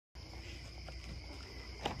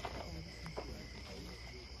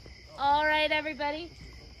right, everybody.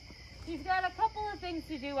 He's got a couple of things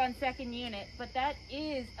to do on second unit, but that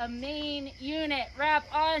is a main unit wrap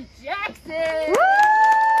on Jackson. Woo!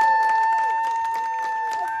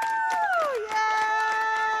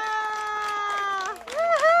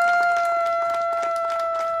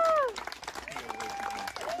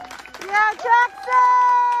 Yeah, Jackson!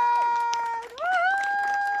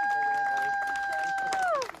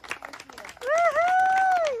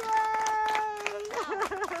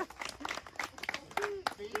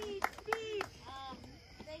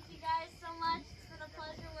 Thank you guys so much. It's been a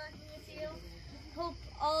pleasure working with you. Hope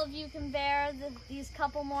all of you can bear these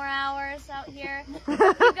couple more hours out here.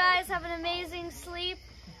 Hope you guys have an amazing sleep.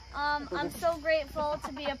 I'm so grateful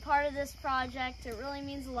to be a part of this project. It really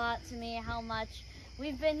means a lot to me how much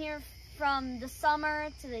we've been here from the summer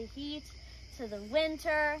to the heat to the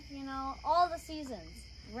winter, you know, all the seasons,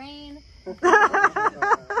 rain. We've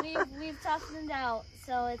toughed it out,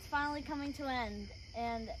 so it's finally coming to an end,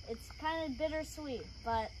 and it's kind of bittersweet,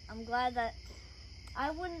 but I'm glad that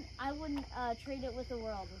I wouldn't trade it with the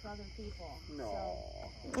world, with other people. No.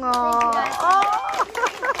 So, thank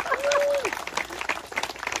you guys.